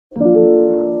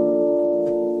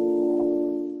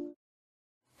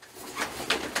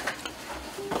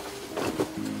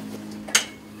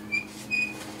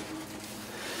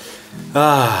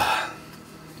Ah,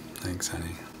 thanks,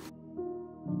 honey.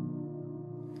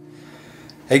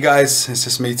 Hey guys, it's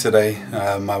just me today.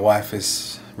 My wife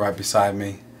is right beside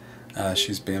me.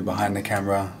 She's been behind the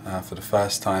camera for the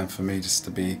first time for me just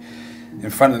to be in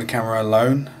front of the camera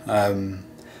alone. I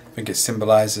think it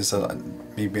symbolizes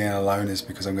me being alone is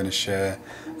because I'm going to share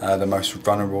the most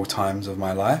vulnerable times of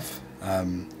my life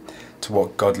to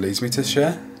what God leads me to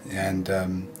share.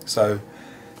 And so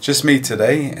just me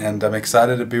today, and I'm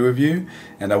excited to be with you,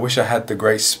 and I wish I had the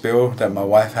great spill that my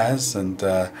wife has, and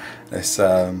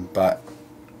but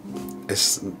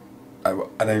it's I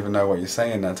don't even know what you're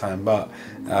saying that time, but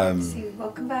so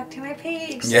welcome back to my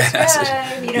page. Yeah,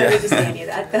 subscribe. You don't need to say any of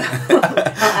that though. I'll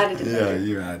add it in there. Yeah,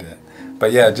 you add it.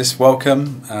 But yeah, just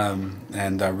welcome,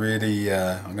 and I really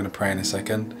I'm going to pray in a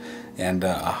second, and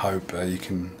I hope you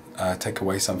can take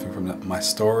away something from my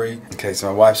story. Okay, so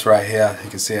my wife's right here.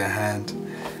 You can see her hand.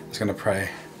 I'm just going to pray.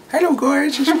 Hello,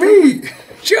 gorge, it's me,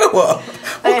 Joa.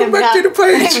 Welcome back to the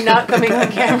page. I'm not coming on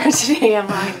camera today. I'm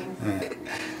hiding.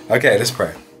 Okay, let's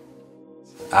pray.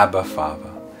 Abba,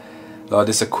 Father, Lord,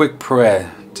 it's a quick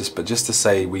prayer, just to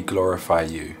say we glorify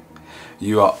you.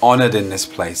 You are honored in this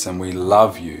place, and we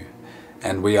love you.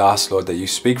 And we ask, Lord, that you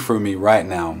speak through me right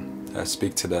now.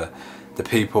 Speak to the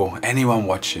people, anyone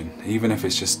watching, even if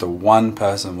it's just the one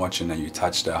person watching, that you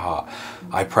touch their heart.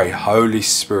 I pray, Holy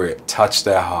Spirit, touch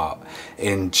their heart.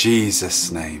 In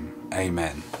Jesus' name,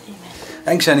 amen. Amen.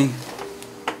 Thanks, Jenny.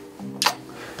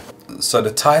 So the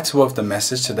title of the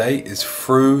message today is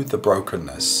Through the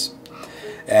Brokenness.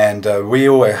 And we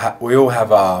all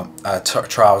have our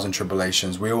trials and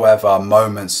tribulations. We all have our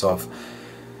moments of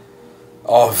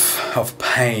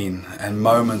pain and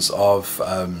moments of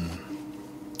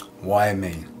why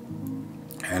me?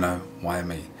 You know, why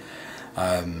me?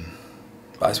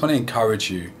 But I just want to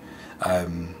encourage you.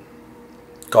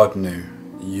 God knew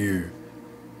you.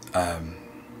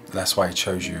 That's why He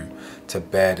chose you to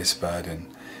bear this burden.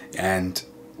 And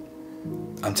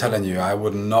I'm telling you, I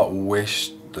would not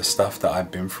wish the stuff that I've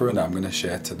been through and that I'm going to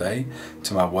share today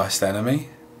to my worst enemy.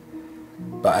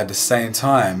 But at the same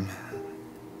time,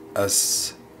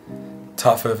 as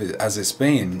tough as it's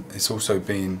been, it's also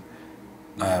been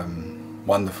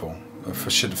wonderful.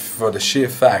 For the sheer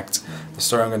fact, the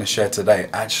story I'm going to share today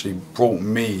actually brought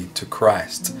me to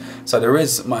Christ. So there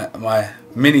is my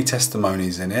mini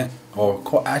testimonies in it, or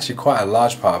actually quite a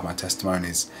large part of my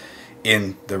testimonies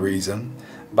in the reason.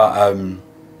 But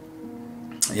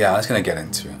yeah, I was going to get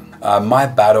into it. My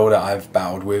battle that I've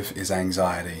battled with is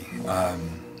anxiety.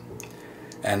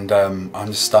 And I'll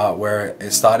just start where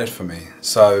it started for me.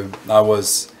 So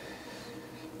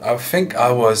I think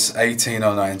I was 18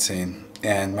 or 19,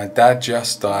 and my dad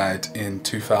just died in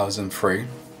 2003,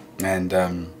 and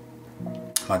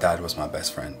my dad was my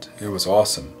best friend. He was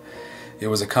awesome. He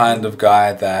was a kind of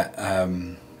guy that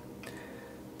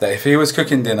if he was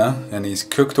cooking dinner, and he's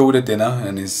cooked all the dinner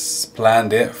and he's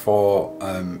planned it for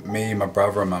me, my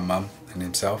brother and my mum and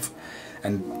himself,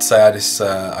 and say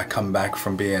I come back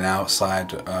from being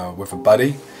outside with a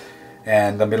buddy,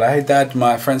 and I'd be like, hey Dad,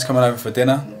 my friend's coming over for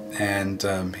dinner, and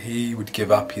he would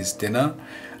give up his dinner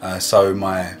so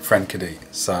my friend could eat.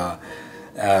 So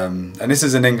and this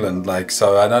is in England, like,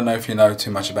 so I don't know if you know too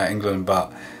much about England,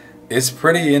 but it's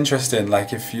pretty interesting.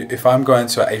 Like if I'm going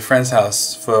to a friend's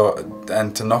house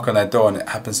and to knock on their door and it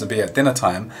happens to be at dinner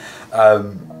time,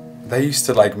 they used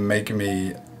to like make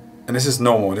me, and this is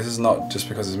normal, this is not just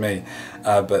because it's me,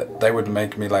 but they would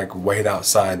make me like wait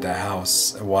outside their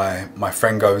house while my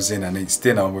friend goes in and eats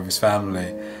dinner with his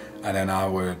family, and then I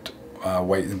would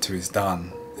wait until he's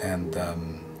done. And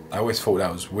I always thought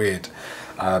that was weird,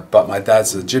 but my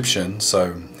dad's Egyptian,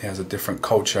 so he has a different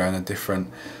culture and a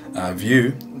different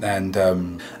view. And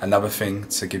another thing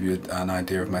to give you an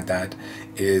idea of my dad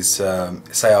is,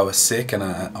 say I was sick and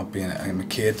I'm a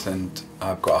kid and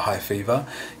I've got a high fever,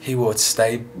 he would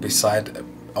stay beside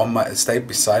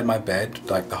my bed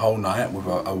like the whole night with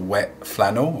a wet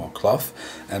flannel or cloth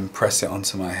and press it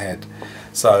onto my head.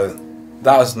 So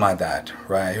that was my dad,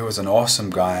 right? He was an awesome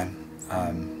guy,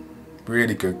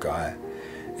 really good guy,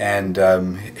 and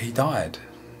he died.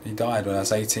 He died when I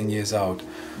was 18 years old.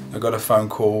 I got a phone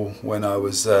call when I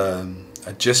was I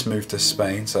just moved to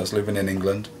Spain, so I was living in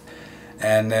England,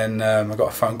 and then I got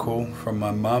a phone call from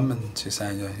my mum, and she's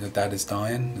saying your dad is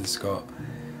dying. He's got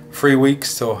 3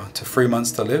 weeks to 3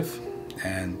 months to live.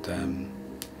 And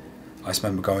I just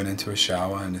remember going into a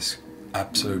shower and just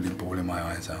absolutely bawling my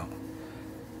eyes out.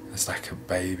 It's like a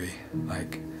baby,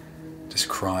 like just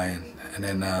crying. And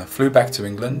then flew back to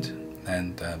England,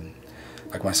 and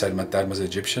like I said, my dad was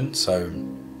Egyptian, so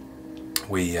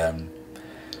we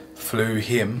flew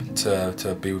him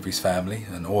to be with his family,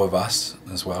 and all of us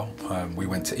as well. We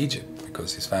went to Egypt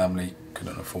because his family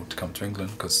couldn't afford to come to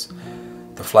England because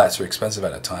the flights were expensive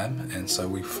at the time, and so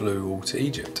we flew all to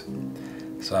Egypt.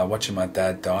 So watching my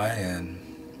dad die, and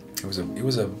he was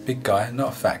a big guy, not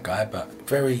a fat guy, but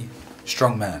very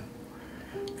strong man.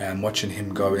 And watching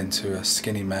him go into a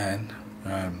skinny man,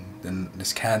 and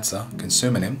this cancer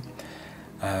consuming him,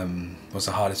 was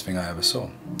the hardest thing I ever saw.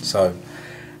 So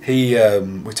we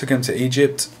took him to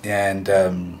Egypt, and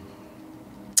I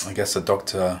guess the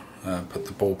doctor put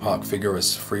the ballpark figure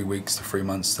as 3 weeks to 3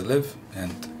 months to live,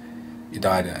 and he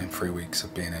died in 3 weeks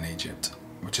of being in Egypt.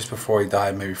 Just before he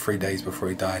died, maybe 3 days before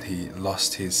he died, he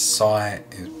lost his sight,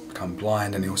 he's become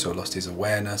blind, and he also lost his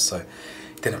awareness, so he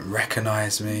didn't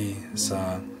recognize me.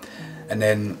 So, and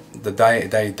then the day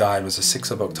he died was the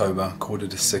 6th of October,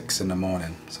 5:45 in the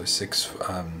morning, so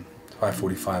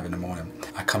 5:45 in the morning.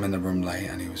 I come in the room late,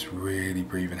 and he was really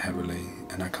breathing heavily,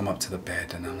 and I come up to the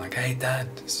bed, and I'm like, "Hey Dad,"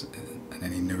 and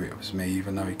then he knew it was me,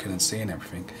 even though he couldn't see and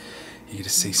everything. You could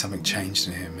just see something changed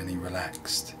in him, and he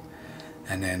relaxed.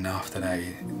 And then after that,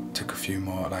 it took a few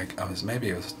more, maybe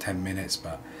it was 10 minutes,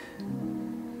 but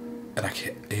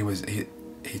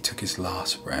he took his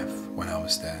last breath when I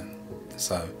was there.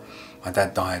 So my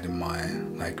dad died in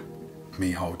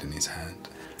me holding his hand.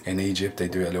 In Egypt, they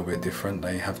do it a little bit different.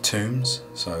 They have tombs.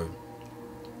 So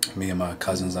me and my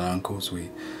cousins and uncles, we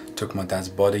took my dad's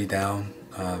body down.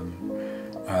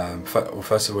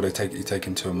 First of all, you take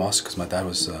him to a mosque, because my dad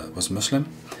was Muslim.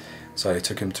 So they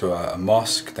took him to a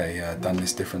mosque. They done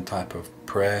this different type of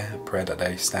prayer that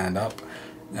they stand up,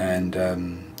 and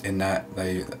in that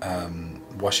they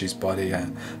wash his body. I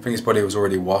think his body was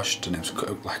already washed, and it was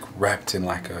wrapped in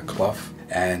a cloth.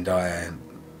 And I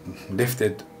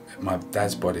lifted my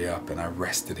dad's body up, and I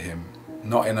rested him,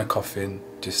 not in a coffin,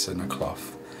 just in a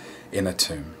cloth, in a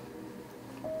tomb.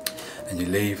 And you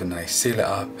leave, and they seal it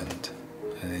up, and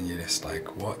then you're just like,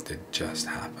 what did just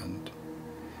happen?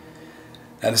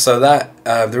 And so that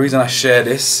the reason I share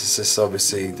this is just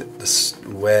obviously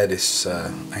where this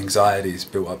anxiety has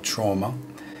built up trauma,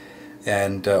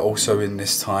 and also in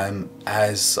this time,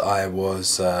 as I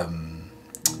was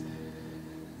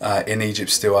in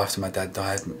Egypt still after my dad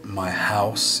died, my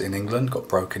house in England got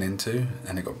broken into,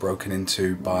 and it got broken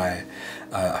into by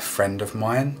a friend of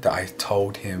mine that I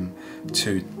told him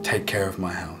to take care of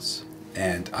my house.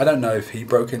 And I don't know if he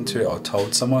broke into it or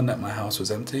told someone that my house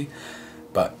was empty,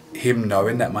 but him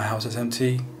knowing that my house was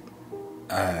empty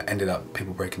ended up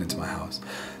people breaking into my house.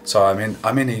 So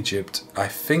I'm in Egypt. I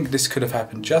think this could have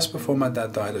happened just before my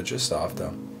dad died or just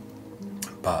after,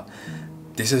 but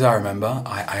this is, I remember,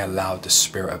 I allowed the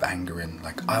spirit of anger in.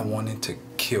 I wanted to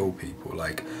kill people.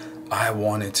 I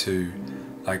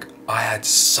had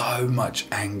so much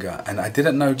anger, and I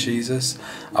didn't know Jesus.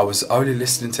 I was only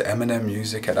listening to Eminem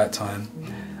music at that time.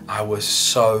 I was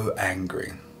so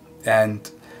angry, and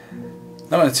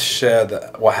I wanted to share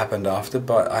what happened after,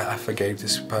 but I forgave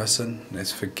this person.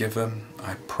 Let's forgive them.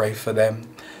 I pray for them.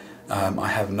 I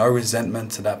have no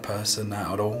resentment to that person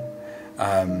at all.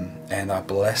 And I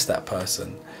bless that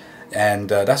person, and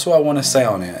that's what I want to say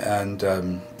on it. And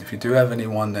if you do have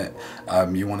anyone that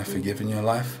you want to forgive in your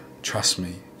life, trust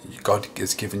me, God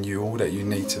has given you all that you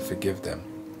need to forgive them,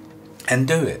 and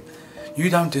do it. You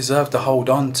don't deserve to hold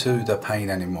on to the pain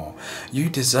anymore. You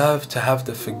deserve to have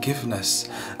the forgiveness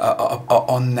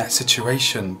on that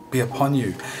situation be upon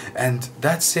you, and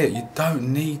that's it. You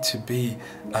don't need to be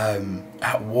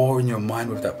at war in your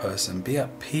mind with that person. Be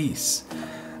at peace.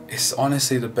 It's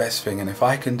honestly the best thing, and if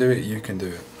I can do it, you can do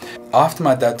it. After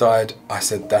my dad died, I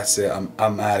said, that's it,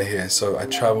 I'm out of here. So I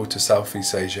traveled to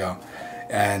Southeast Asia,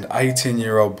 and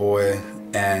 18-year-old boy,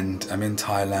 and I'm in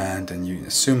Thailand, and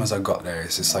as soon as I got there,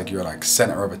 it's just you're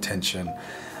center of attention.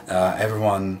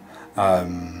 Everyone,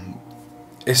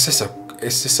 it's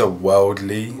just a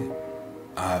worldly,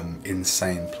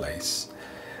 insane place.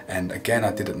 And again,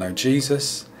 I didn't know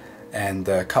Jesus. And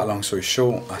cut a long story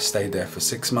short, I stayed there for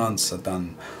 6 months. I've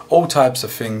done all types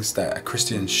of things that a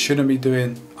Christian shouldn't be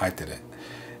doing. I did it.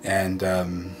 And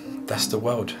that's the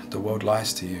world. The world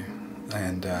lies to you.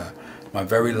 And my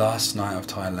very last night of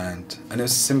Thailand, and it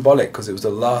was symbolic because it was the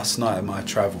last night of my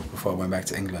travel before I went back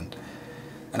to England.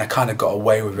 And I kind of got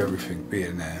away with everything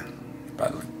being there.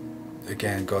 But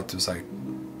again, God was like,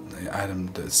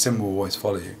 Adam, the symbol will always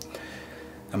follow you.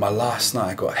 And my last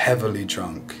night I got heavily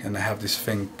drunk, and they have this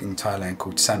thing in Thailand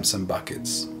called Samson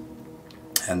buckets,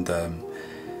 and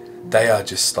they are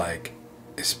just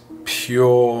it's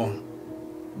pure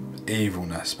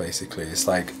evilness basically. It's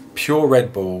pure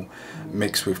Red Bull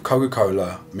mixed with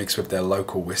Coca-Cola mixed with their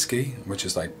local whiskey, which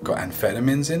is got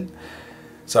amphetamines in.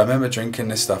 So I remember drinking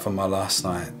this stuff on my last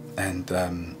night, and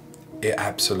it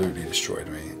absolutely destroyed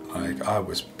me. Like, I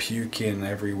was puking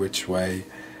every which way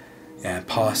and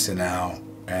passing out,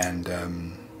 and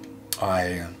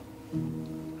I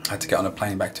had to get on a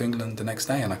plane back to England the next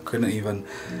day, and I couldn't even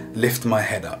lift my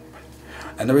head up.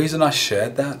 And the reason I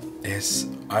shared that is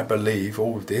I believe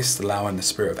all of this, allowing the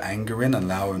spirit of anger in,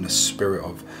 allowing the spirit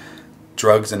of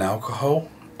drugs and alcohol,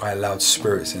 I allowed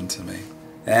spirits into me.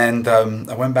 And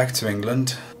I went back to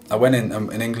England. I went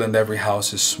in England, every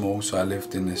house is small, so I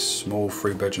lived in this small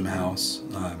 3-bedroom house.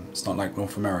 It's not like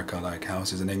North America, like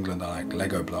houses in England are like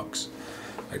Lego blocks,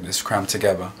 like this crammed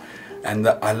together. And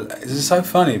this is so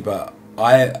funny, but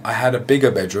I had a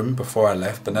bigger bedroom before I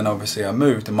left, but then obviously I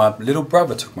moved and my little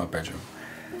brother took my bedroom.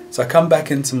 So I come back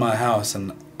into my house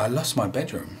and I lost my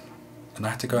bedroom, and I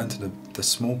had to go into the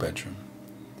small bedroom.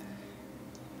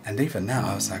 And even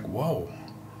now I was like, whoa,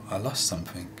 I lost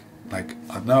something. Like,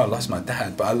 I know I lost my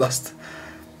dad, but I lost,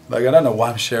 like, I don't know why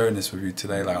I'm sharing this with you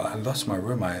today. Like, I lost my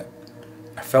room. I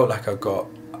felt like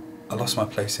I lost my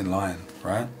place in line,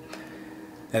 right?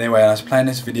 Anyway, I was playing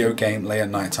this video game late at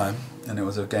night time, and it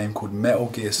was a game called Metal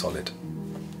Gear Solid.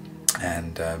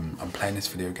 And I'm playing this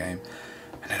video game,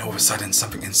 and then all of a sudden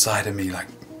something inside of me like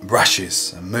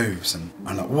rushes and moves, and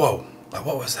I'm like, whoa, like,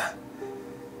 what was that?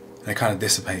 And it kind of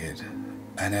dissipated.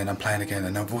 And then I'm playing again,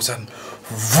 and then all of a sudden,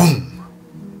 vroom!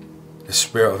 The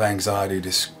spirit of anxiety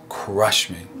just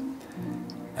crushed me,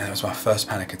 and it was my first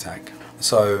panic attack.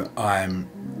 So I'm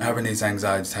having these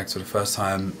anxiety attacks for the first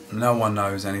time. No one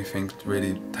knows anything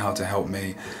really how to help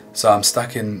me. So I'm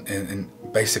stuck in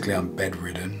basically I'm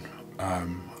bedridden.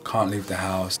 Can't leave the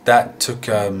house. That took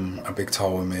a big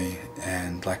toll on me,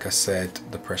 and like I said,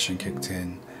 depression kicked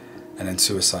in, and then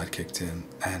suicide kicked in,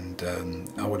 and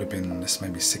I would have been this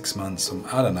maybe 6 months,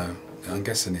 I don't know, I'm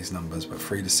guessing these numbers, but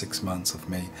 3 to 6 months of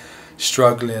me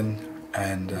struggling.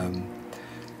 And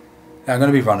I'm going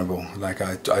to be vulnerable. Like,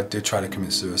 I did try to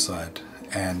commit suicide,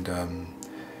 and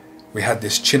we had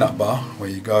this chin-up bar where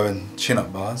you go and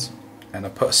chin-up bars, and I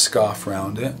put a scarf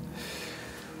around it.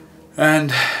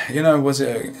 And you know, was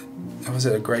it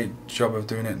a great job of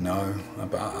doing it? No,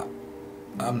 but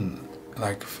I'm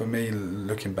like, for me,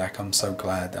 looking back, I'm so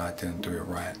glad that I didn't do it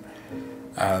right.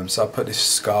 So I put this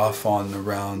scarf on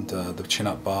around the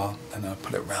chin-up bar, and I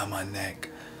put it around my neck,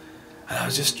 and I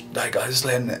was just like,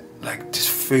 letting it, like, just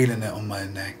feeling it on my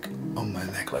neck,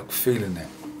 like feeling it.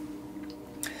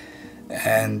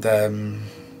 And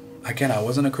again, I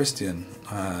wasn't a Christian.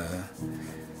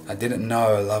 I didn't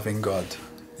know a loving God,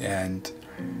 and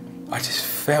I just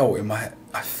felt in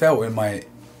my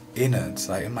innards,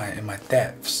 like in my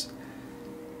depths.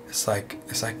 It's like,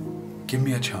 give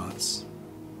me a chance.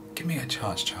 Give me a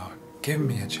chance, child. Give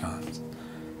me a chance.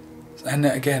 And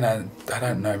again, I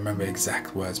don't know, remember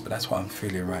exact words, but that's what I'm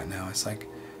feeling right now. It's like,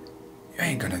 you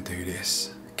ain't gonna do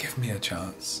this. Give me a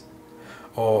chance.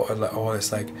 Or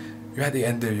it's like, you're at the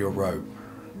end of your rope.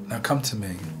 Now come to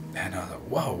me. And I was like,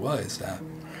 whoa, what is that?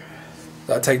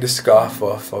 So I take the scarf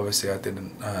off. Obviously, I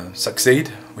didn't succeed,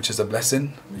 which is a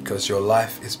blessing, because your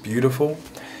life is beautiful.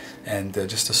 And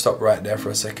just to stop right there for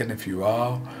a second, if you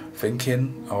are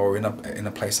thinking or in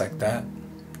a place like that,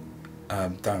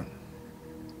 don't.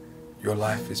 Your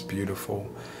life is beautiful,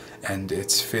 and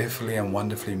it's fearfully and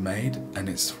wonderfully made, and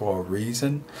it's for a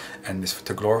reason, and it's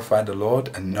to glorify the Lord,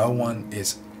 and no one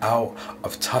is out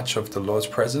of touch of the Lord's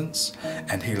presence,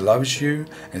 and He loves you,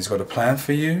 and He's got a plan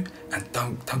for you, and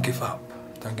don't give up.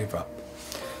 Don't give up.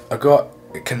 I got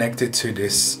connected to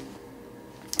this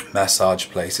massage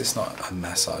place. It's not a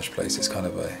massage place, it's kind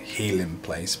of a healing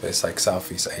place, but it's like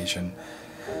Southeast Asian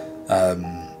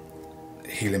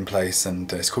healing place,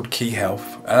 and it's called Key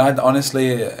Health. And I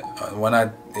honestly,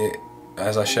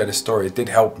 as I share this story, it did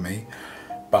help me,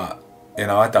 but you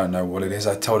know, I don't know what it is.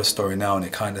 I told a story now and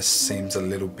it kind of seems a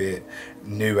little bit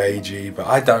new agey, but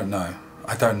I don't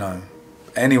know.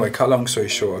 Anyway, cut long story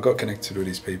short, I got connected with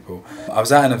these people. I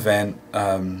was at an event.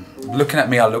 Looking at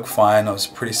me, I looked fine.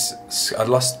 I'd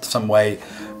lost some weight,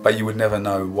 but you would never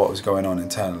know what was going on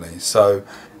internally. So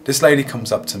this lady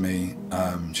comes up to me.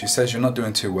 She says, "You're not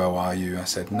doing too well, are you?" I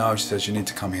said, "No." She says, "You need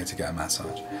to come here to get a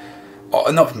massage."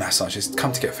 Oh, not massage, just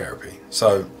come to get therapy.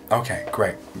 So, okay,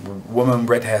 great. Woman,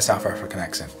 red hair, South African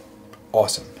accent.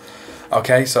 Awesome.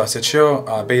 Okay, so I said, sure,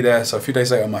 I'll be there. So a few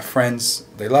days later, my friends,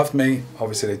 they loved me.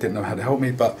 Obviously, they didn't know how to help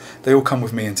me, but they all come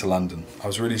with me into London. I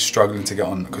was really struggling to get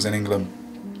on, because in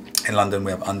London,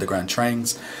 we have underground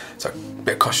trains. So a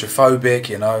bit claustrophobic,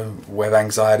 you know, with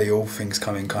anxiety, all things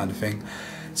coming kind of thing.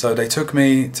 So they took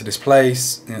me to this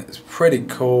place. You know, it's pretty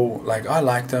cool. Like, I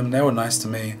liked them. They were nice to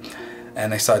me.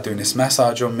 and they started doing this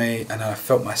massage on me, and I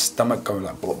felt my stomach going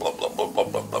like blah blah blah blah blah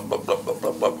blah blah blah blah blah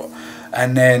blah blah blah.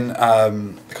 And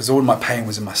then because all my pain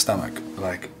was in my stomach,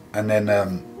 like, and then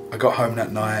I got home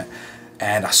that night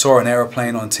and I saw an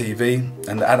aeroplane on TV,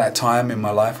 and at that time in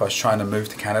my life I was trying to move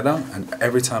to Canada, and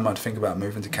every time I'd think about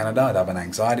moving to Canada I'd have an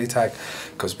anxiety attack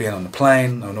because being on the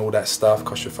plane and all that stuff,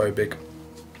 claustrophobic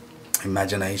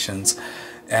imaginations.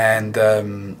 And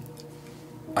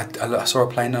I saw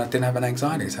a plane and I didn't have an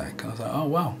anxiety attack. I was like, oh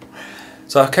wow.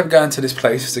 So I kept going to this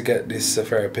place to get this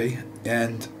therapy,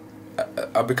 and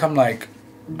I become like,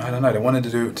 I don't know, they wanted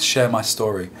to share my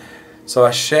story. So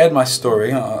I shared my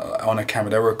story on a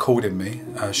camera. They were recording me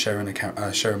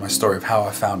sharing my story of how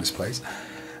I found this place.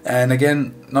 And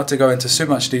again, not to go into so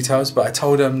much details, but I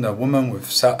told them the woman with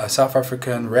South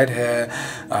African red hair,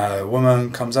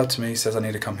 woman comes up to me, says I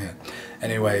need to come here.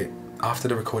 Anyway, after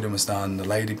the recording was done, the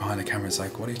lady behind the camera is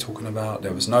like, what are you talking about?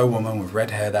 There was no woman with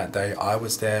red hair that day. I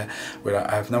was there.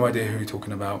 I have no idea who you're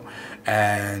talking about.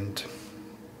 And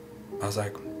I was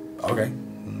like, okay.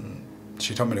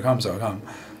 She told me to come, so I come.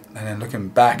 And then looking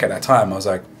back at that time, I was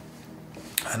like,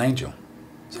 an angel.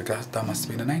 It's like, that must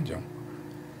have been an angel.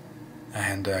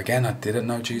 And again, I didn't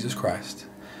know Jesus Christ.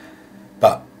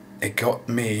 But it got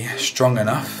me strong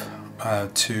enough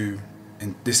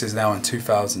this is now in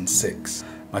 2006.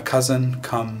 My cousin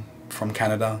come from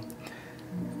Canada.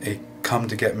 He come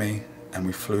to get me, and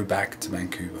we flew back to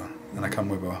Vancouver. And I come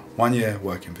with a 1-year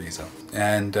working visa.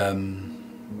 And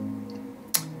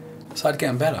I started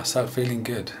getting better. I started feeling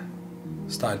good.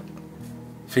 Started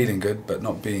feeling good, but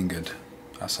not being good.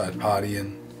 I started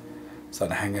partying,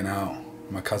 started hanging out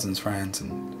with my cousin's friends,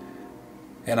 and,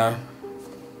 you know,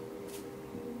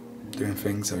 doing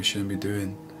things that we shouldn't be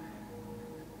doing.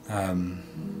 I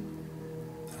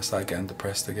started getting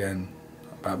depressed again.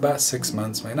 About 6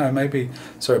 months, probably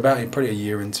a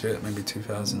year into it, maybe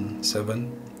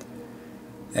 2007.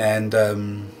 And I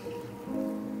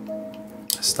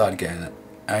started getting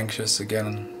anxious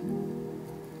again.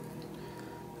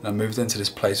 And I moved into this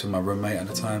place with my roommate at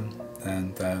the time,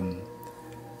 and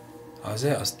I was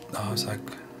like,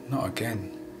 not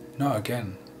again, not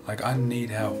again. Like, I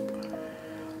need help.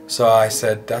 So I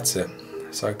said, that's it.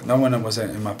 So no one was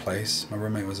in my place. My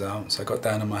roommate was out. So I got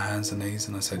down on my hands and knees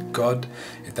and I said, God,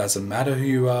 it doesn't matter who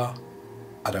you are.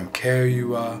 I don't care who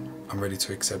you are. I'm ready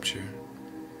to accept you.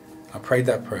 I prayed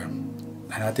that prayer,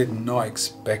 and I did not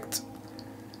expect.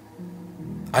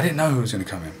 I didn't know who was going to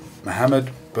come in.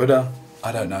 Muhammad, Buddha.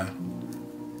 I don't know.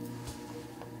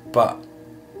 But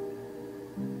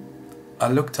I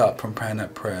looked up from praying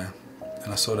that prayer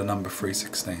and I saw the number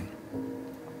 316.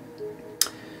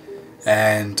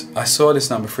 And I saw this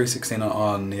number 316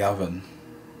 on the oven.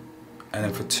 And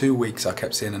then for 2 weeks I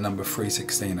kept seeing the number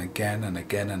 316 again and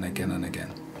again and again and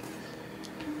again.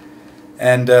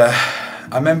 And I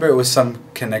remember it was some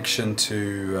connection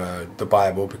to the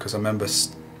Bible, because I remember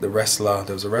there was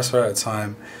a wrestler at the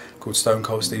time called Stone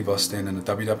Cold Steve Austin in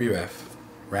the WWF,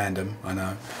 random, I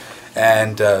know,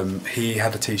 and he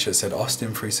had a t-shirt that said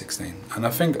Austin 316, and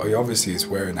I think obviously he's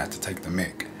wearing that to take the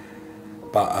mick,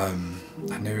 but I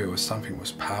knew it was something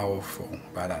was powerful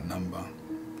about that number,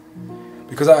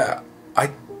 because I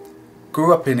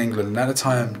grew up in England, and at the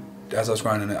time, as I was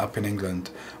growing up in England,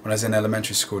 when I was in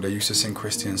elementary school, they used to sing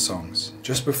Christian songs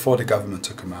just before the government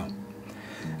took them out.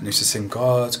 And used to sing,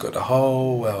 God's got the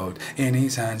whole world in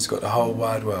his hands, got the whole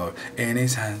wide world in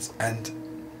his hands. And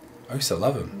I used to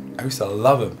love him. I used to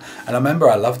love him. And I remember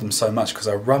I loved him so much because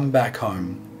I run back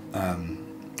home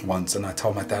once and I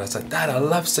told my dad, I said, Dad, I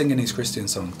love singing these Christian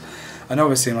songs. And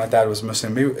obviously my dad was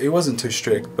Muslim. He wasn't too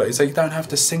strict, but he said, you don't have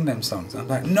to sing them songs. And I'm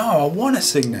like, no, I want to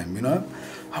sing them, you know?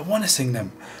 I want to sing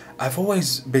them. I've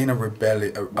always been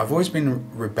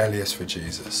rebellious for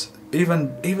Jesus.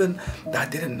 Even that I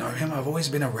didn't know him, I've always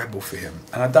been a rebel for him.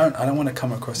 And I don't want to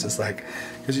come across as like,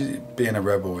 because being a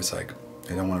rebel is like,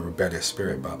 you don't want a rebellious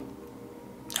spirit, but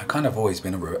I've kind of always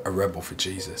been a rebel for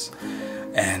Jesus.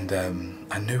 And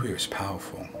I knew he was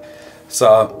powerful.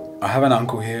 So I have an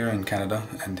uncle here in Canada,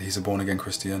 and he's a born-again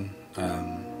Christian,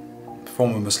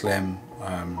 former Muslim,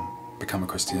 become a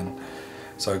Christian.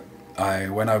 So I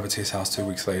went over to his house 2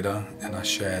 weeks later, and I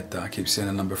shared that I keep seeing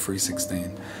the number 316,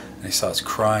 and he starts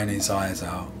crying his eyes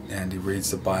out, and he reads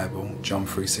the Bible, John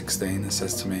 3:16, and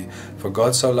says to me, for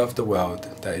God so loved the world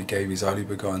that he gave his only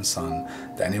begotten Son,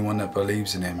 that anyone that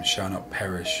believes in him shall not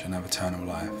perish and have eternal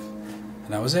life. And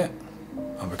that was it.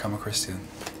 I become a Christian.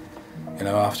 You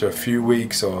know, after a few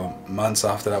weeks or months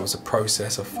after that was a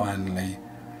process of finally,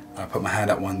 I put my hand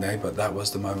up one day, but that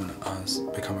was the moment I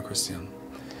become a Christian.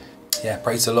 Yeah,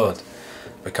 praise the Lord.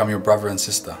 Become your brother and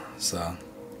sister. So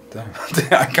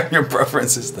I become your brother and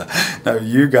sister. No,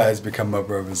 you guys become my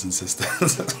brothers and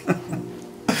sisters.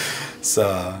 So,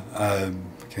 I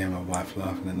can hear my wife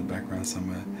laughing in the background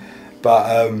somewhere.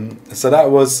 But so that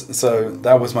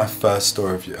was my first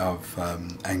story of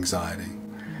anxiety.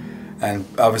 And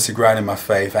obviously growing in my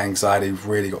faith, anxiety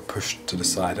really got pushed to the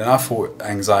side. And I thought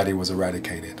anxiety was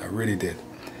eradicated. I really did.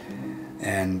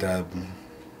 And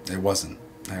it wasn't.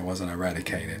 It wasn't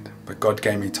eradicated. But God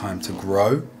gave me time to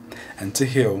grow and to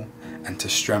heal and to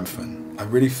strengthen. I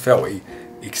really felt he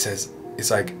says, it's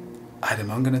like,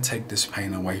 Adam, I'm going to take this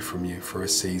pain away from you for a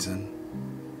season,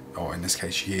 or in this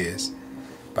case years,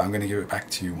 but I'm going to give it back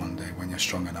to you one day when you're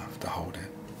strong enough to hold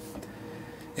it.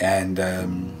 And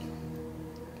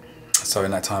so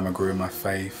in that time I grew in my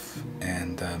faith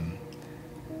and,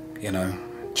 you know,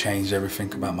 changed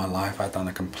everything about my life. I'd done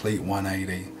a complete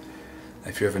 180.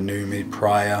 If you ever knew me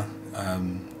prior,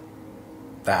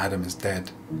 that Adam is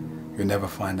dead. You'll never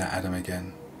find that Adam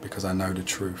again, because I know the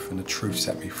truth, and the truth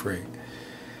set me free.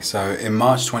 So in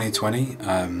March 2020,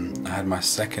 I had my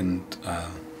second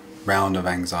round of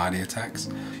anxiety attacks,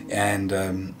 and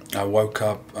I woke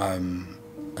up,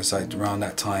 it's like around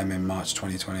that time in March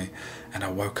 2020, and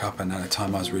I woke up, and at the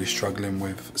time I was really struggling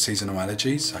with seasonal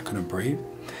allergies. I couldn't breathe,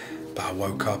 but I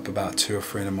woke up about 2 or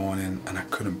 3 in the morning and I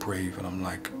couldn't breathe, and I'm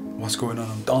like, what's going on?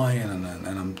 I'm dying, and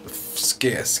I'm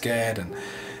scared, and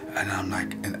I'm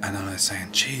like, and I'm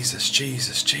saying, Jesus,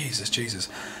 Jesus, Jesus, Jesus.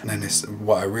 And then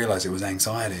what I realized, it was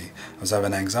anxiety. I was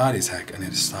having an anxiety attack, and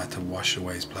it just started to wash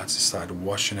away. His blood just started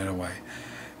washing it away.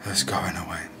 It was going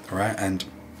away, right? And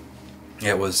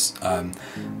it was, and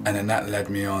then that led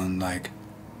me on, like,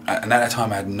 and at that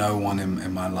time I had no one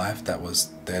in my life that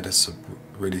was there to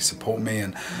really support me,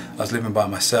 and I was living by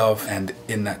myself. And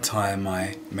in that time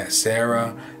I met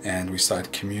Sarah, and we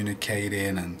started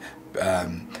communicating, and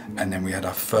then we had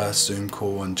our first Zoom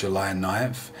call on July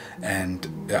 9th, and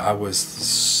I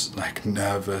was like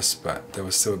nervous, but there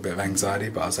was still a bit of anxiety,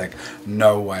 but I was like,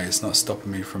 no way, it's not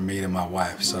stopping me from meeting my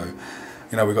wife. So,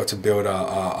 you know, we got to build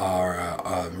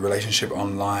our relationship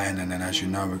online, and then, as you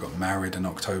know, we got married in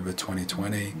October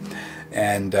 2020,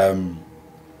 and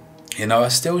you know, I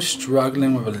was still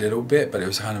struggling with a little bit, but it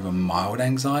was kind of a mild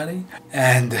anxiety.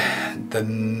 And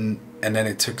then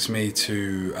it took me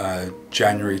to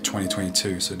January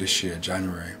 2022, so this year,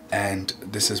 January. And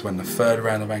this is when the third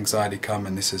round of anxiety come,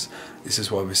 and this is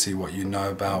obviously what you know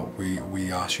about.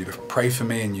 We asked you to pray for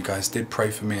me, and you guys did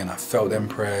pray for me, and I felt them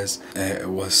prayers. It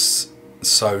was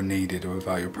so needed.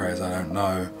 Without your prayers, I don't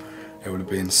know, it would have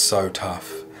been so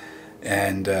tough.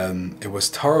 And it was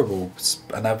terrible,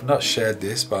 and I've not shared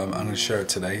this, but I'm going to share it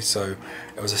today. So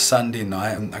it was a Sunday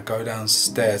night, and I go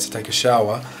downstairs to take a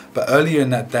shower, but earlier in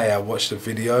that day I watched a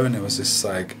video, and it was this,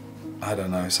 like, I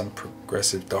don't know, some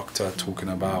progressive doctor talking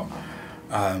about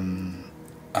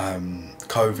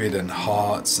COVID and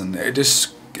hearts, and it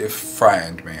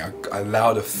frightened me. I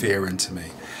allowed a fear into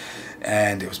me.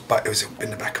 And it was in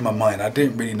the back of my mind. I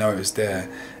didn't really know it was there,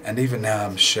 and even now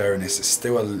I'm sharing this. It's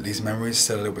still these memories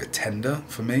still a little bit tender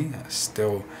for me. It's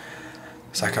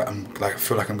like I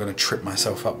feel like I'm going to trip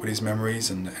myself up with these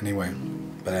memories. And anyway,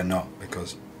 but they're not,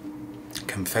 because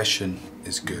confession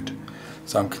is good.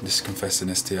 So I'm just confessing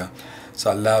this to you. So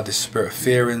I allowed this spirit of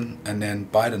fear in, and then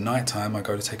by the night time I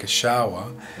go to take a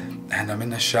shower, and I'm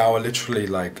in the shower, literally,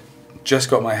 like, just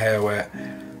got my hair wet,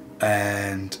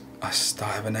 and I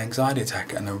start having an anxiety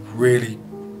attack, and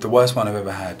the worst one I've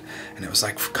ever had. And it was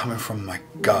like coming from my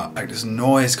gut, like this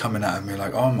noise coming out of me,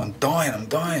 like, oh, I'm dying.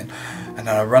 And then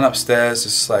I run upstairs,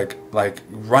 just like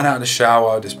run out of the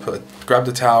shower, just grabbed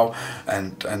the towel,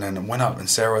 and then went up, and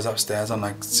Sarah was upstairs. I'm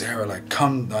like, Sarah, like,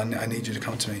 come, I need you to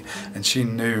come to me. And she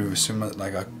knew,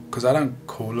 because I don't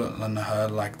call on her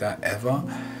like that ever,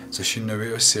 so she knew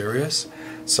it was serious.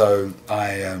 So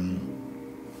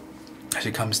she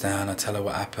comes down, I tell her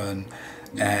what happened,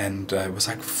 and it was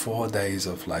like 4 days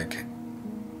of, like,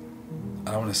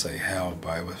 I don't want to say hell,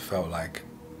 but it felt like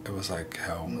it was like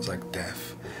hell. It was like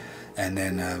death. And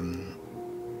then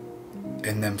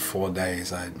in them 4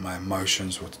 days, my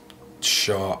emotions were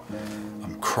shot.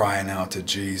 I'm crying out to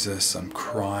Jesus. I'm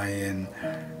crying.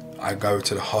 I go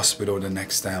to the hospital the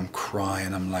next day, I'm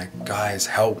crying. I'm like, guys,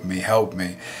 help me, help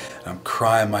me. And I'm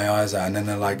crying my eyes out, and then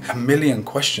they're like a million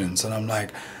questions, and I'm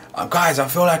like, guys, I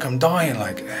feel like I'm dying,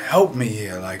 like, help me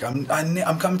here, like, I'm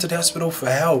coming to the hospital for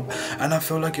help, and I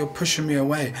feel like you're pushing me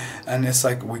away. And it's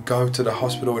like, we go to the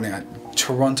hospital, and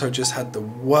Toronto just had the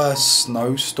worst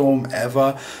snowstorm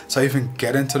ever, so even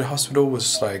getting to the hospital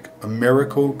was like a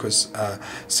miracle, because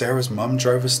Sarah's mum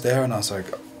drove us there, and I was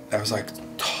like,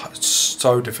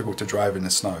 so difficult to drive in the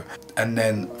snow. And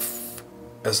then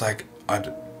it's like,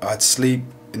 I'd sleep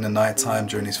in the night time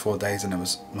during these 4 days, and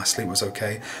my sleep was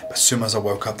okay. But as soon as I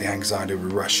woke up, the anxiety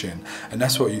would rush in, and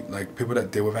that's what people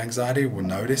that deal with anxiety will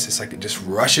notice. It's like it just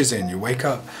rushes in. You wake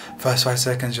up, first 5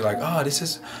 seconds, you're like, oh,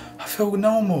 I feel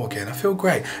normal again. I feel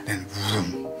great. Then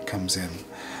vroom, comes in,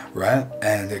 right?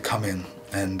 And it come in,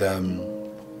 and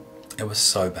it was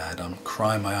so bad. I'm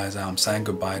crying my eyes out. I'm saying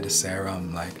goodbye to Sarah.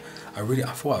 I'm like, I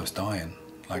thought I was dying.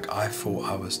 Like, I thought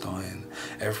I was dying.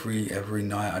 Every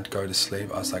night I'd go to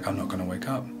sleep, I was like, I'm not gonna wake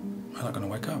up. I'm not gonna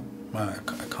wake up. I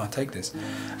can't take this.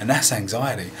 And that's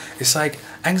anxiety. It's like,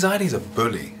 anxiety's a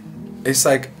bully. It's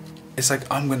like,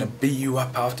 I'm gonna beat you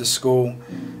up after school,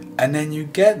 and then you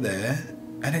get there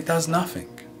and it does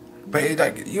nothing. But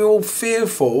like, you're all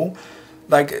fearful.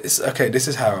 Like, it's okay, this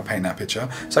is how I paint that picture.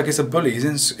 It's like, it's a bully. He's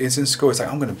in school. It's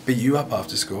like, I'm gonna beat you up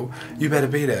after school. You better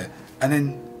be there. And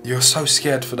then you're so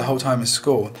scared for the whole time in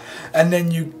school, and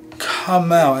then you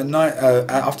come out at night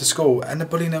after school, and the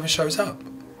bully never shows up.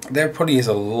 There probably is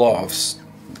a lot of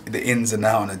the ins and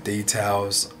outs and the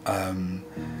details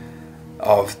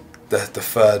of the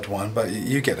third one, but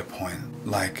you get the point.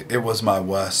 Like, it was my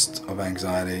worst of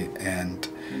anxiety, and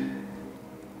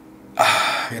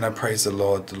you know, praise the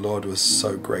Lord. The Lord was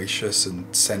so gracious and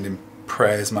sending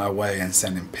prayers my way and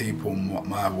sending people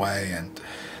my way. And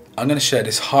I'm going to share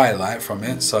this highlight from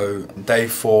it. So day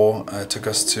 4 took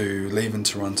us to leaving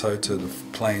Toronto to the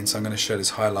plane. So I'm going to share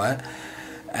this highlight.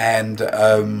 And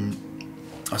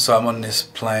so I'm on this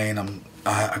plane. I'm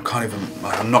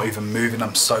not even moving.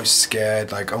 I'm so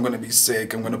scared. Like, I'm going to be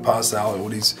sick. I'm going to pass out. All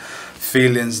these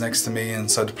feelings next to me. And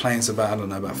so the plane's about, I don't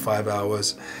know, about 5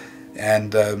 hours.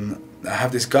 And I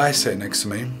have this guy sitting next to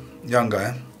me, young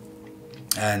guy.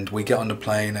 And we get on the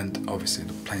plane, and obviously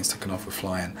the plane's taken off, we're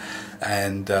flying.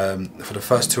 And for the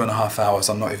first 2.5 hours,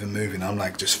 I'm not even moving. I'm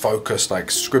like just focused,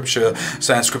 like scripture,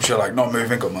 saying scripture, like not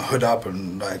moving, got my hood up,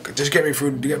 and like, just get me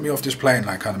through, get me off this plane,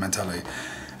 like kind of mentality.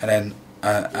 And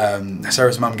then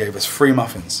Sarah's mum gave us 3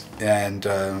 muffins. And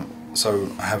so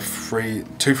I have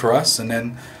 2 for us. And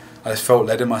then I just felt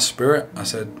led in my spirit. I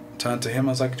said, turned to him,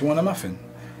 I was like, do you want a muffin?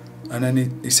 And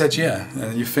then he said, yeah.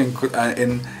 And you think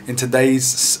in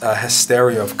today's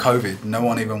hysteria of COVID, no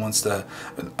one even wants to,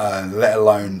 let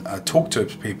alone talk to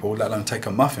people, let alone take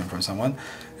a muffin from someone.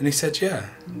 And he said, yeah.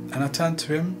 And I turned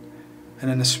to him, and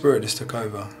then the Spirit just took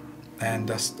over. And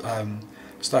I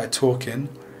started talking.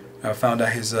 I found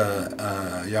out he's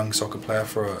a young soccer player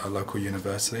for a local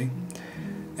university.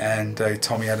 And he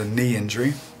told me he had a knee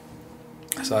injury.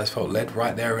 So I just felt led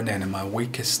right there and then in my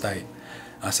weakest state.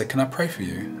 I said, can I pray for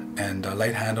you? And I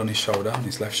laid hand on his shoulder, on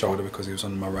his left shoulder, because he was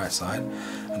on my right side.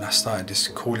 And I started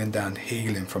just calling down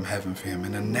healing from heaven for him.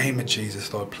 In the name of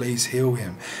Jesus, Lord, please heal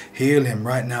him. Heal him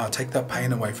right now. Take that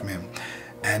pain away from him.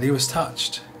 And he was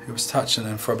touched. He was touched. And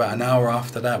then for about an hour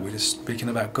after that, we were just speaking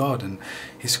about God. And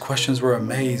his questions were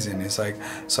amazing. It's like,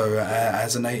 so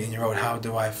as an 18-year-old, how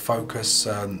do I focus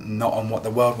not on what the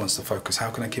world wants to focus?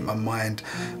 How can I keep my mind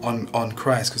on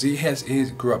Christ? Because he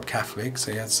grew up Catholic,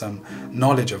 so he had some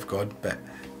knowledge of God, but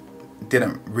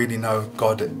didn't really know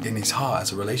God in his heart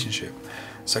as a relationship.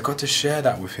 So I got to share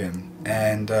that with him,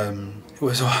 and it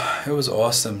was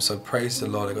awesome. So praise the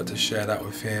Lord, I got to share that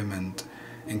with him and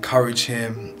encourage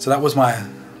him. So that was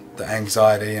the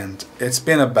anxiety, and it's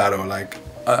been a battle. Like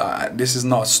this is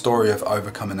not a story of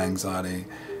overcoming anxiety.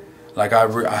 Like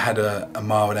I had a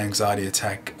mild anxiety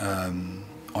attack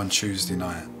on Tuesday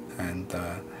night, and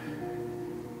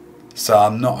so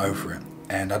I'm not over it.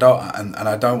 And I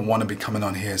don't want to be coming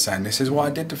on here saying this is what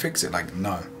I did to fix it. Like,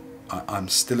 no, I'm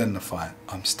still in the fight.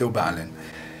 I'm still battling.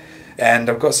 And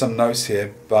I've got some notes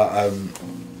here, but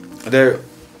there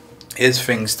is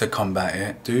things to combat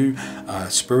it. Do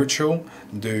spiritual,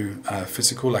 do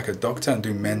physical like a doctor, and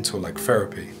do mental like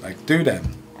therapy. Like, do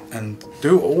them. And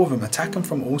do all of them. Attack them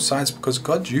from all sides, because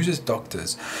God uses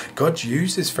doctors. God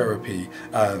uses therapy.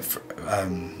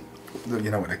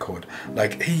 You know what they're called.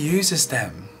 Like, he uses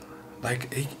them.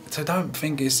 Like, so don't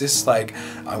think it's just like,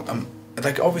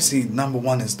 like obviously number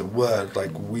one is the word, like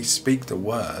we speak the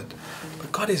word,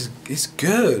 but God is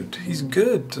good, he's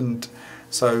good. And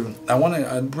so I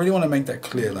really want to make that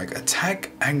clear. Like, attack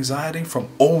anxiety from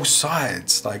all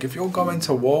sides. Like, if you're going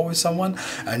to war with someone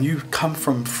and you come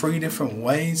from 3 different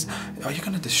ways, you're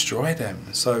going to destroy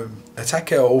them. So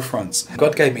attack it at all fronts.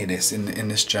 God gave me this in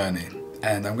this journey,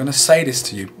 and I'm going to say this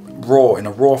to you in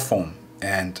a raw form,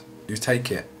 and you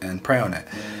take it and pray on it.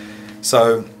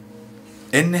 So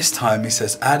in this time, he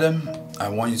says, Adam, I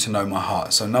want you to know my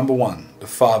heart. So number 1, the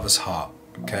Father's heart,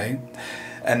 okay?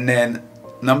 And then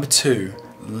number 2,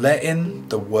 letting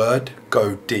the word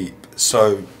go deep.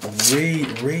 So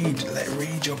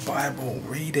read your Bible,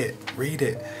 read it,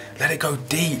 let it go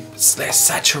deep, let it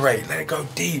saturate, let it go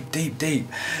deep.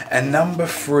 And number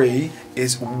 3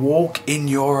 is walk in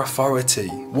your authority.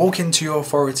 Walk into your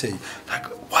authority.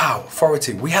 Like, wow,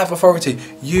 authority. We have authority.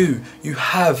 You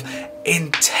have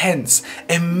intense,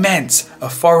 immense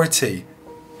authority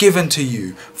given to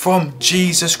you from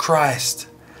Jesus Christ.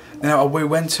 Now, we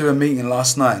went to a meeting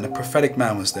last night and a prophetic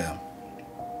man was there.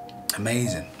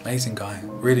 Amazing guy,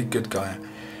 really good guy.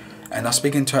 And I was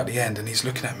speaking to him at the end, and he's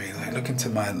looking at me, like looking to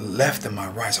my left and my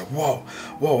right. It's like,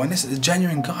 whoa. And this is a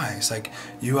genuine guy. It's like,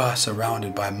 you are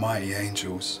surrounded by mighty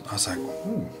angels. I was like,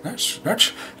 ooh, that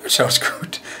sounds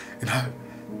good, you know.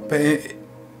 But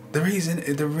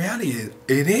the reality is,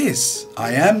 it is.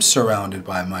 I am surrounded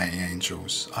by mighty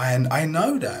angels. I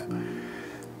know that.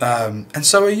 And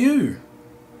so are you.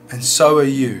 And so are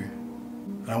you.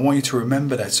 And I want you to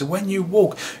remember that. So when you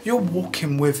walk, you're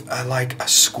walking with like a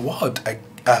squad,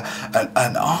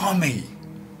 an army.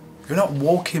 You're not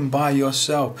walking by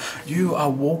yourself. You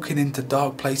are walking into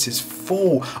dark places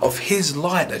full of His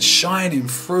light that's shining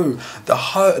through. The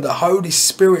Holy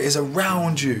Spirit is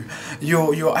around you.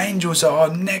 Your angels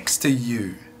are next to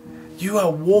you. You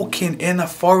are walking in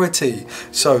authority.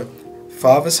 So,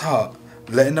 Father's heart,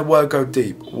 letting the word go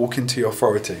deep, walk into your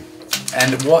authority.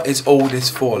 And what is all this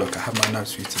for? Look, I have my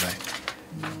notes for you today.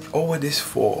 All of this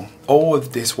for, all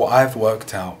of this, what I've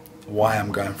worked out, why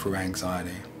I'm going through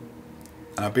anxiety.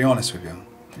 And I'll be honest with you,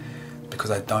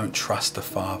 because I don't trust the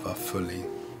Father fully.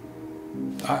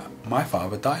 My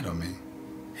father died on me.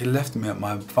 He left me at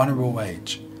my vulnerable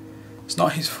age. It's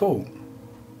not his fault,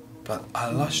 but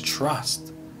I lost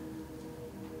trust.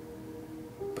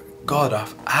 But God, our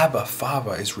Abba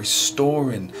Father, is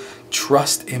restoring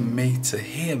trust in me to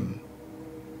Him.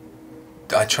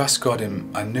 I trust God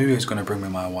I knew He was going to bring me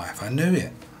my wife. I knew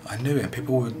it. And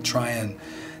people would try and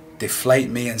deflate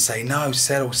me and say, no,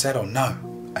 settle. No.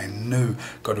 I knew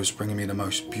God was bringing me the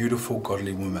most beautiful,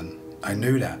 godly woman. I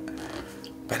knew that.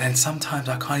 But then sometimes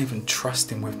I can't even trust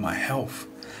Him with my health.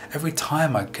 Every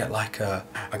time I get like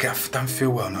don't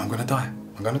feel well. No, I'm going to die.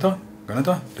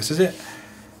 This is it.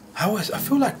 I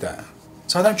feel like that.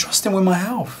 So I don't trust Him with my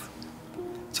health.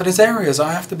 So there's areas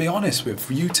I have to be honest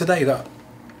with you today that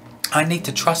I need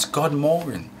to trust God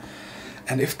more in.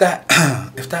 And if that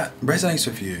resonates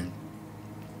with you,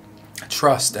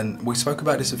 trust, and we spoke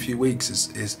about this a few weeks,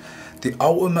 is the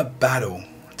ultimate battle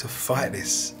to fight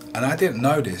this. And I didn't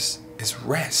know this, is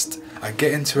rest. I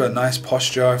get into a nice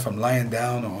posture if I'm laying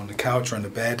down or on the couch or in the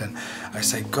bed, and I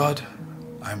say, God,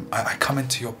 I come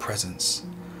into your presence.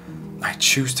 I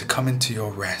choose to come into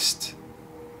your rest.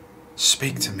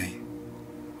 Speak to me.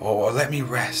 Or let me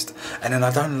rest. And then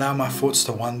I don't allow my thoughts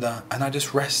to wander, and I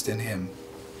just rest in Him.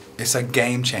 It's a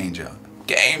game changer.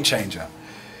 Game changer.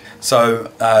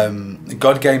 So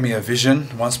God gave me a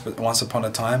vision once upon a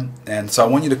time. And so I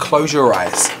want you to close your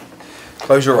eyes.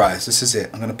 Close your eyes. This is it.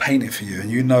 I'm going to paint it for you.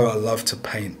 And you know I love to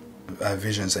paint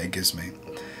visions that He gives me.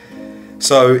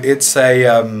 So it's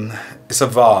a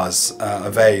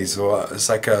vase, or it's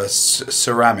like a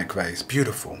ceramic vase.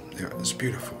 Beautiful. It's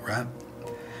beautiful, right?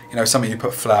 You know, something you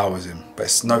put flowers in,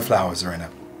 but no flowers are in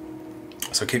it.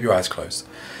 So keep your eyes closed.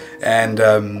 And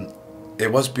it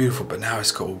was beautiful, but now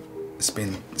it's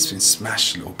been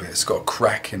smashed a little bit. It's got a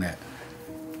crack in it.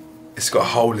 It's got a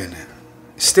hole in it.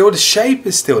 Still, the shape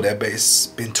is still there, but it's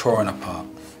been torn apart.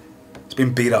 It's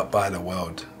been beat up by the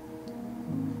world.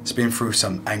 It's been through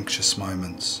some anxious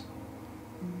moments.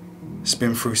 It's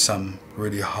been through some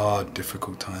really hard,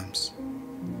 difficult times.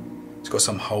 It's got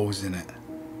some holes in it.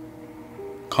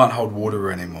 Can't hold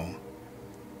water anymore.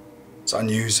 It's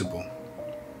unusable.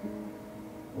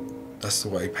 That's the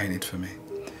way He painted for me.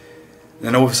 And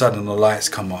then all of a sudden the lights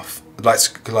come off. The lights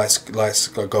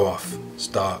go off. It's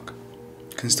dark.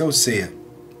 You can still see it.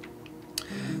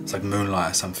 It's like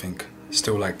moonlight or something.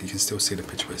 Still, like you can still see the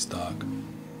picture, but it's dark.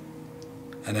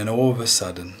 And then all of a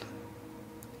sudden,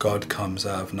 God comes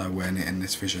out of nowhere in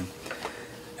this vision,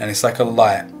 and it's like a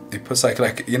light. He puts like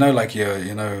sometimes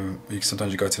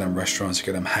you go to them restaurants, you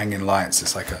get them hanging lights.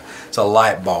 It's a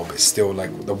light bulb. It's still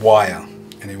like the wire.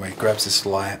 Anyway, he grabs this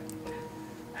light,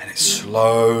 and it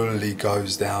slowly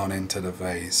goes down into the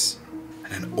vase,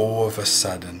 and then all of a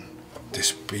sudden,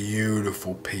 this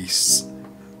beautiful piece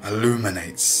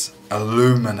illuminates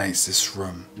this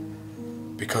room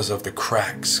because of the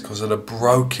cracks, because of the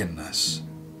brokenness.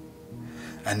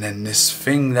 And then this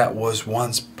thing that was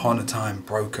once upon a time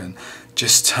broken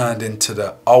just turned into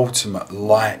the ultimate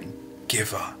light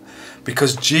giver,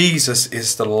 Because Jesus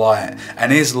is the light,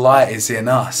 and his light is in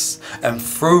us, and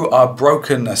through our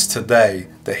brokenness today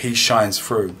that he shines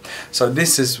through. So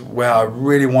this is where I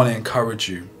really want to encourage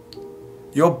you.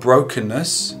 Your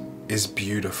brokenness is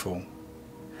beautiful,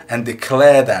 and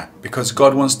declare that, because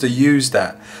God wants to use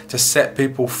that to set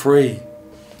people free.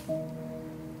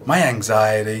 My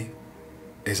anxiety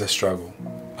is a struggle.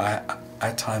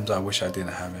 At times I wish I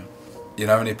didn't have him. You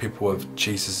know, only people of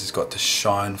Jesus has got to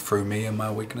shine through me and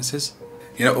my weaknesses.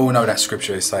 You know, all know that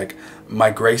scripture. It's like, my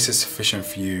grace is sufficient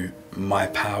for you. My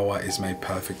power is made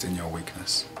perfect in your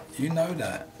weakness. You know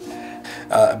that.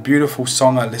 A beautiful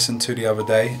song I listened to the other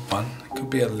day. It could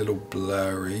be a little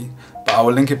blurry, but I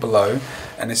will link it below.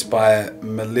 And it's by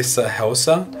Melissa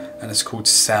Helser, and it's called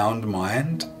Sound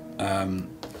Mind.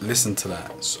 Listen to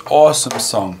that. It's an awesome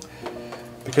song.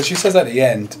 Because she says at the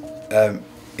end,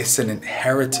 it's an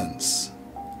inheritance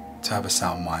to have a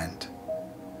sound mind.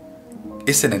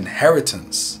 It's an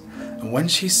inheritance. And when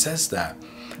she says that,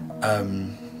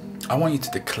 I want you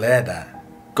to declare that.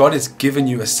 God has given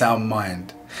you a sound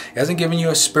mind. He hasn't given you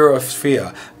a spirit of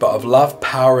fear, but of love,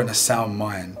 power, and a sound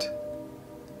mind.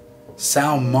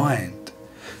 Sound mind.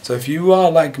 So if you are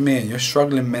like me and you're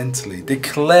struggling mentally,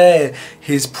 declare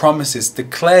his promises.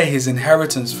 Declare his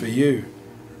inheritance for you.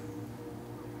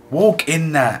 Walk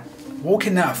in that. Walk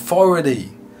in that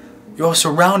authority. You're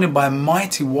surrounded by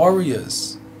mighty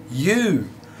warriors.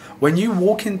 When you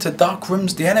walk into dark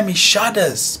rooms, the enemy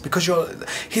shudders because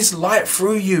his light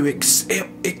through you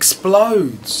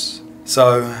explodes.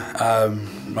 So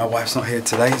my wife's not here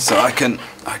today, so I can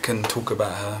talk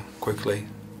about her quickly.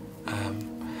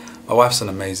 My wife's an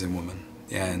amazing woman,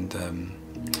 and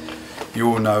you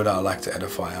all know that I like to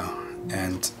edify her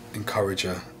and encourage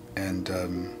her, and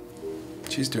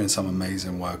she's doing some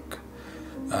amazing work.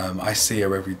 I see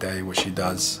her every day, what she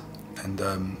does, and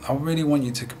I really want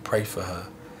you to pray for her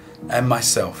and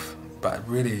myself, but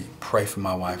really pray for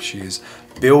my wife. She is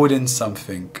building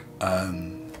something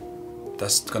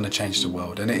that's going to change the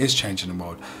world, and it is changing the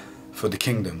world for the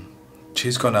kingdom.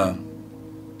 She's going to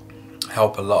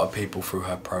help a lot of people through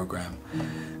her program,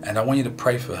 and I want you to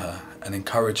pray for her and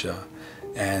encourage her,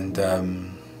 and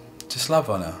just love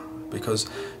on her. Because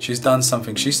she's done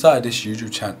something. She started this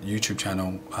YouTube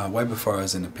channel way before I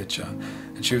was in the picture,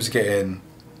 and she was getting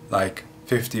like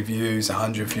 50 views,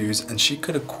 100 views, and she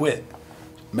could have quit.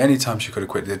 Many times she could have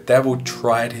quit. The devil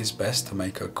tried his best to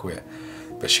make her quit,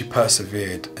 but she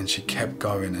persevered and she kept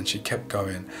going and she kept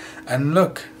going. And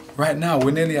look, right now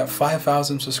we're nearly at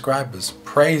 5,000 subscribers.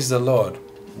 Praise the Lord.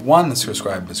 1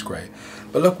 subscriber is great,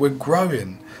 but look, we're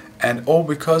growing, and all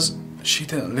because she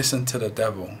didn't listen to the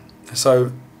devil.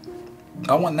 So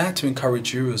I want that to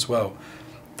encourage you as well.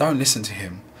 Don't listen to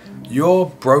him. Your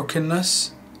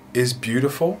brokenness is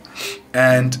beautiful,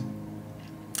 and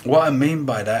what I mean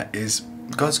by that is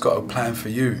God's got a plan for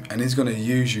you, and he's going to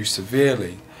use you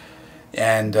severely.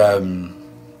 And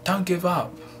don't give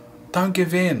up. Don't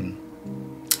give in.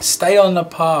 Stay on the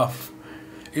path.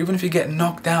 Even if you get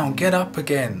knocked down, get up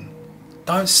again.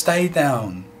 Don't stay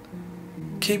down.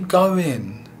 Keep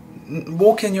going.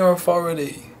 Walk in your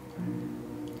authority.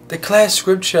 Declare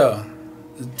scripture.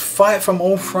 Fight from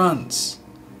all fronts.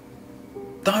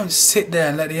 Don't sit there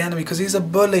and let the enemy, because he's a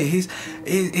bully.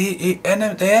 The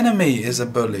enemy is a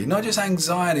bully, not just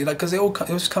anxiety. Like, because it all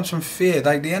comes from fear.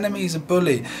 Like, the enemy is a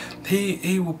bully.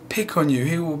 He will pick on you.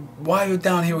 He will, while you're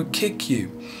down, he will kick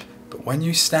you. But when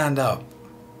you stand up,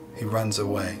 he runs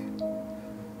away.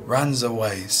 Runs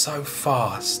away so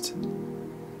fast.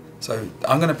 So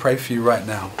I'm going to pray for you right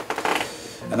now,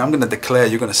 and I'm going to declare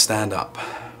you're going to stand up.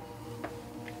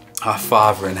 Our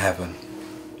Father in heaven,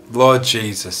 Lord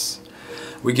Jesus,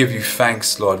 we give you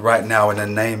thanks, Lord, right now in the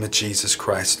name of Jesus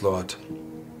Christ, Lord.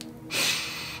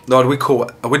 Lord, we call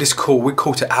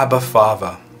to Abba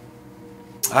Father.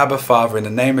 Abba Father, in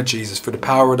the name of Jesus, for the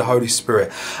power of the Holy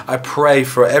Spirit, I pray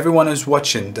for everyone who's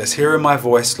watching, that's hearing my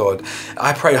voice, Lord.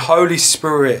 I pray, Holy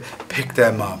Spirit, pick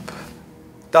them up,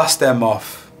 dust them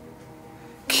off,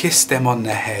 kiss them on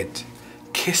their head,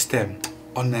 kiss them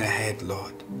on their head,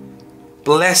 Lord.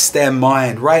 Bless their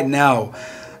mind right now.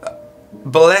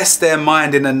 Bless their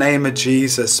mind in the name of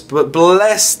Jesus. But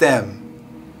bless them.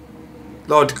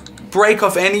 Lord, break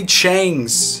off any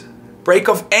chains. Break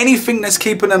off anything that's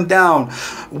keeping them down.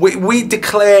 We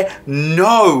declare,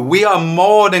 no, we are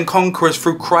more than conquerors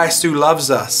through Christ who loves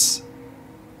us.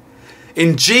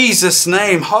 In Jesus'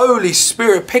 name, Holy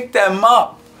Spirit, pick them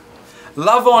up.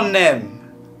 Love on them.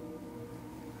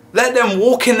 Let them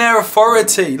walk in their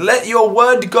authority. Let your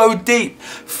word go deep.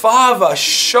 Father,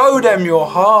 show them your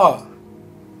heart.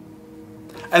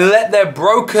 And let their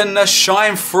brokenness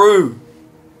shine through.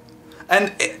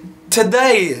 And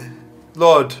today,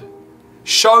 Lord,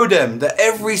 show them that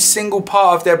every single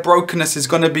part of their brokenness is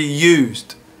going to be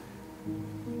used.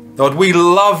 Lord, we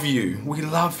love you. We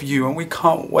love you, and we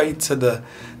can't wait to the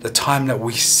time that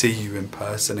we see you in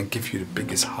person and give you the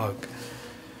biggest hug.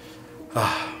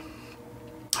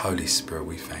 Holy Spirit,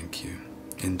 we thank you.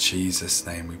 In Jesus'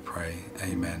 name we pray.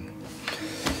 Amen.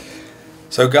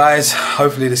 So guys,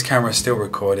 hopefully this camera is still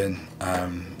recording.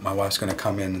 My wife's going to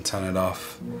come in and turn it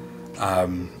off.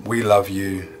 We love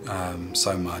you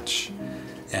so much.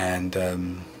 And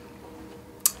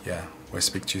yeah, we'll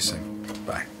speak to you soon.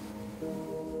 Bye.